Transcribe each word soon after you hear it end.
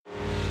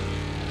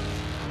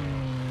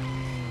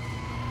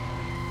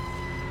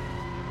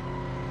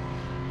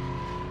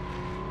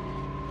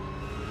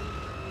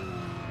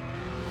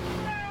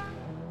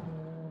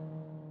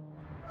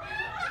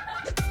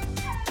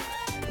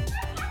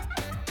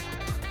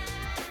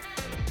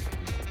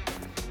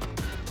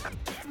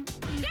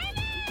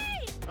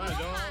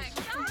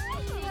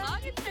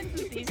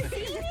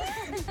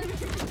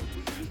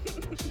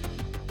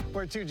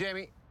Where to,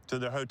 Jamie? To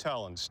the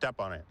hotel and step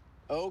on it.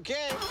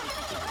 Okay.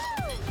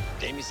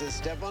 Jamie says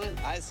step on it.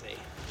 I say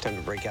time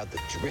to break out the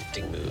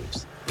drifting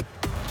moves.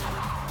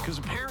 Because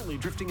apparently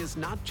drifting is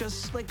not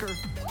just slicker.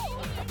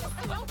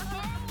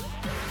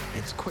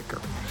 It's quicker.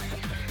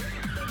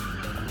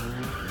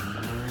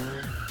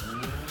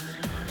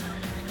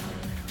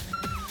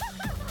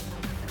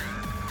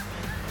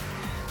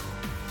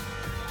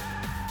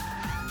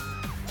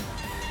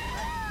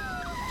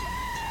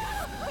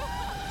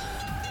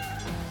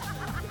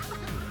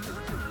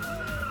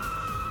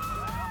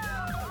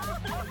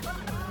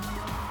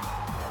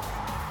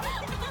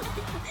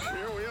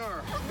 Here we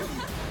are.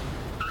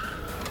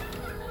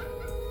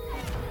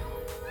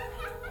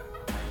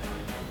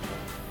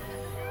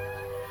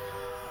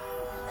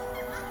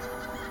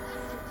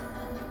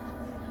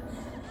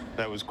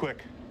 That was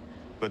quick,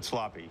 but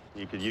sloppy.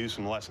 You could use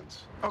some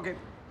lessons. Okay.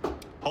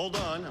 Hold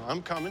on,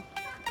 I'm coming.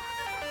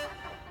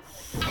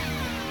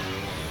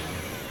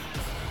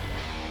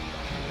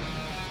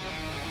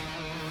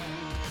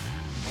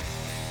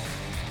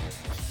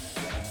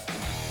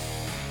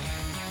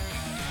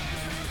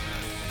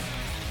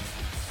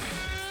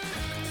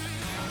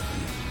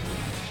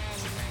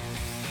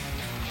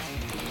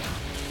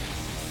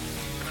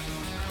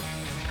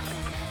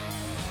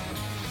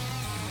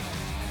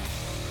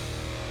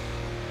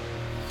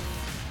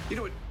 You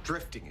know what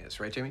drifting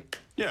is, right, Jamie?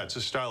 Yeah, it's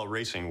a style of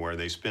racing where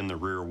they spin the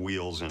rear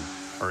wheels and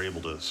are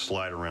able to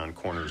slide around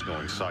corners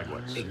going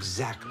sideways.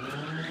 Exactly.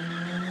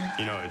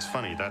 You know, it's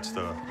funny, that's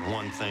the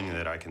one thing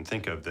that I can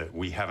think of that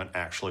we haven't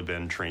actually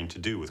been trained to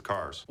do with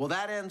cars. Well,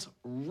 that ends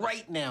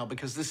right now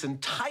because this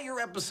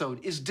entire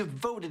episode is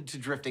devoted to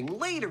drifting.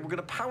 Later, we're going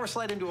to power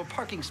slide into a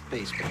parking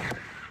space.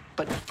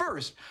 But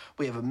first,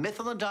 we have a myth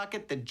on the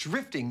docket that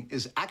drifting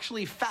is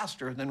actually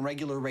faster than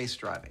regular race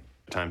driving.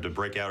 Time to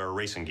break out our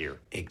racing gear.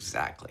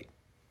 Exactly.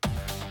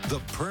 The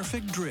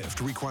perfect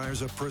drift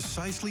requires a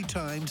precisely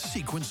timed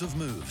sequence of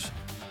moves.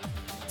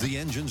 The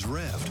engine's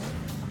revved,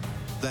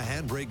 the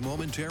handbrake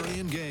momentarily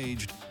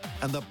engaged,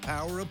 and the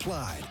power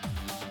applied.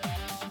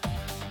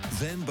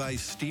 Then by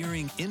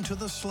steering into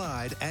the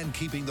slide and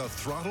keeping the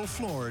throttle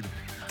floored,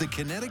 the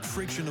kinetic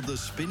friction of the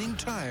spinning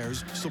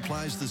tires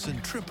supplies the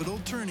centripetal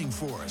turning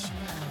force.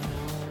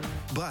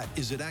 But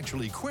is it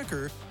actually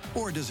quicker,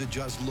 or does it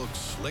just look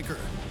slicker?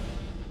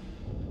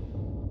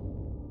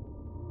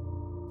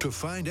 To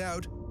find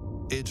out,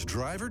 it's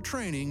driver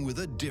training with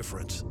a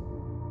difference.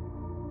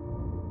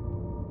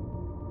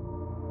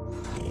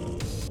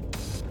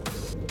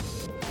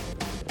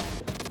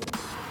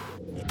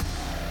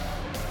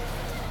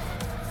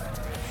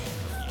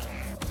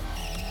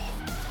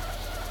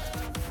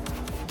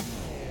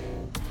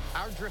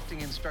 Our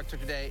drifting instructor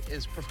today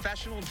is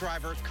professional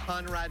driver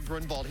Conrad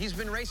Grunwald. He's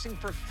been racing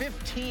for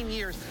 15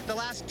 years, the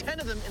last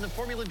 10 of them in the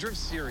Formula Drift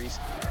Series.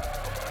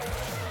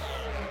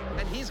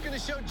 And he's going to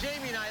show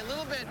Jamie and I a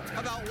little bit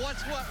about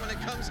what's what when it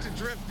comes to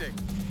drifting.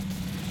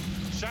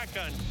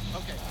 Shotgun.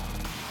 Okay.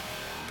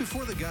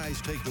 Before the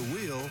guys take the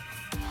wheel,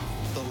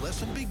 the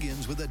lesson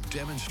begins with a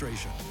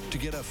demonstration to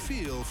get a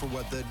feel for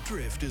what the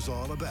drift is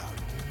all about.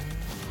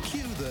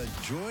 Cue the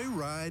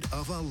joyride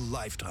of a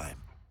lifetime.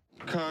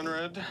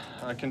 Conrad,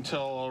 I can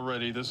tell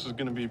already this is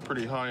going to be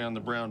pretty high on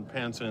the brown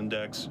pants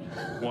index,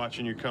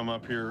 watching you come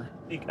up here.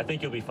 I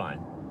think you'll be fine.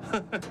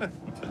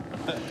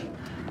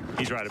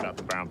 He's right about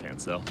the brown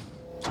pants, though.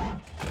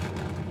 All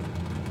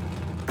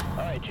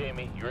right,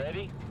 Jamie, you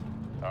ready?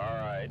 All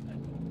right.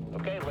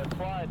 Okay, let's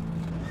slide.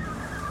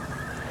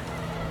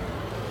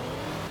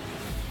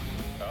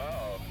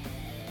 Uh-oh.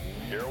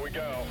 Here we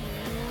go.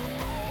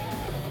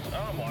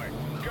 Oh, my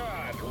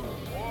God.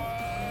 Whoa!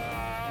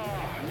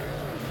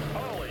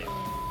 Holy.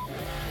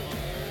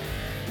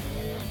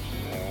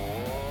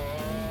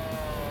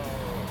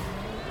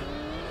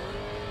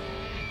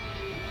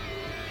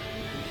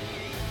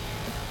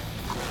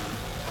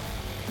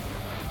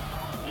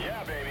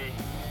 Yeah, baby.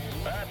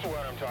 That's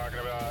what I'm talking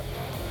about.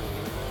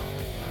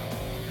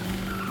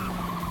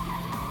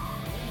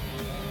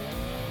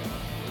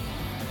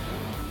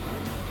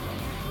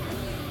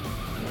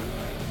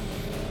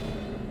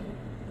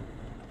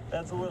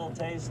 That's a little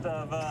taste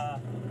of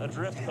a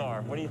drift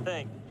car. What do you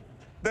think?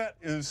 That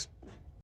is